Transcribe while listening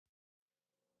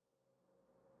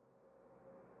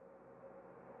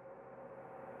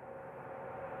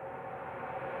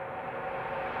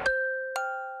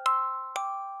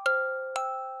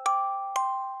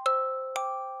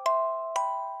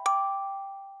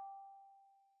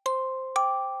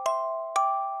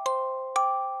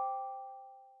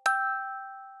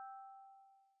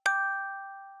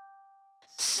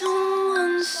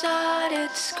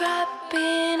started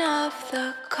scrapping off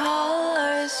the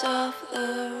colors of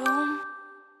the room,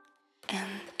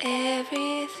 and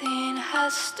everything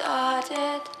has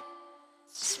started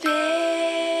spinning,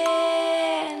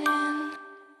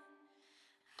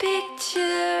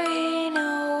 picturing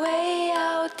a way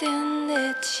out and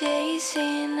the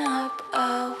chasing up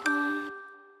a wound,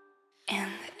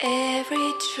 and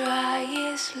every try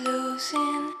is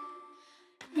losing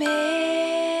meaning.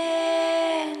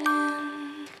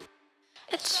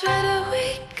 I tried to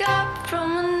wake up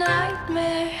from a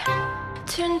nightmare,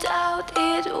 turned out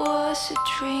it was a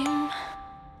dream.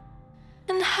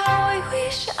 And how I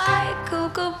wish I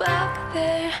could go back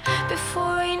there before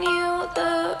I knew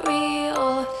the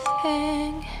real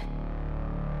thing.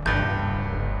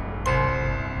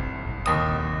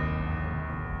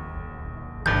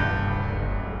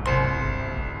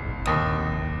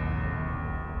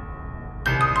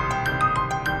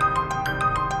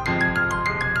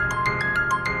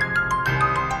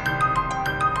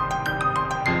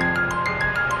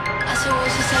 As I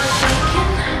was inside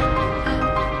shaking,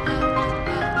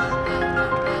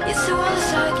 yes, the walls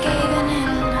started caving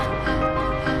in,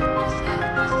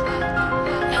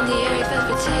 and the air it felt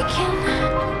forsaken.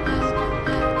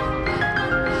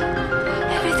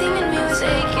 Everything in me was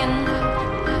aching,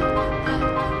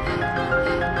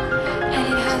 and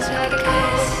it hurts like a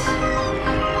kiss,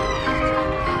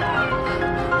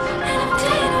 and I'm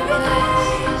dead on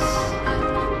reverse,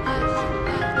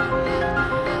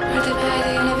 murdered by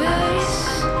the universe.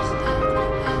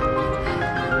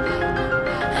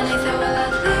 And I thought, well,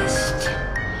 at least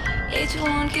it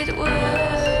won't get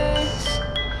worse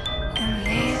than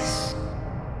this.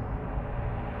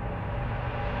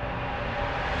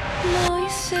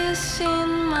 Noises in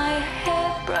my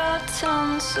head brought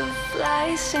tons of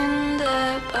flies in the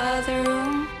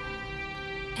bathroom,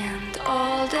 and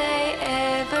all they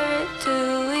ever do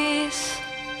is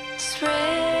spray.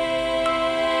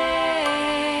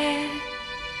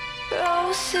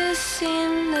 Roses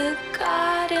in the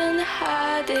garden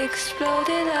had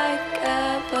exploded like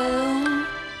a balloon.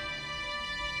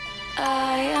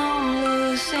 I am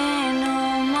losing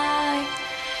all my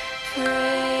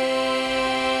friends.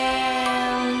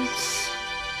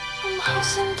 I'm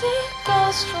husting the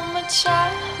ghosts from my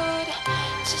childhood,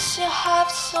 just to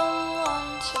have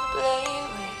someone to play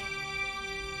with.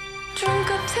 Drunk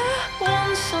up the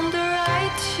ones on the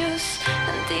righteous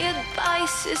and the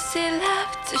advices they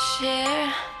love to share.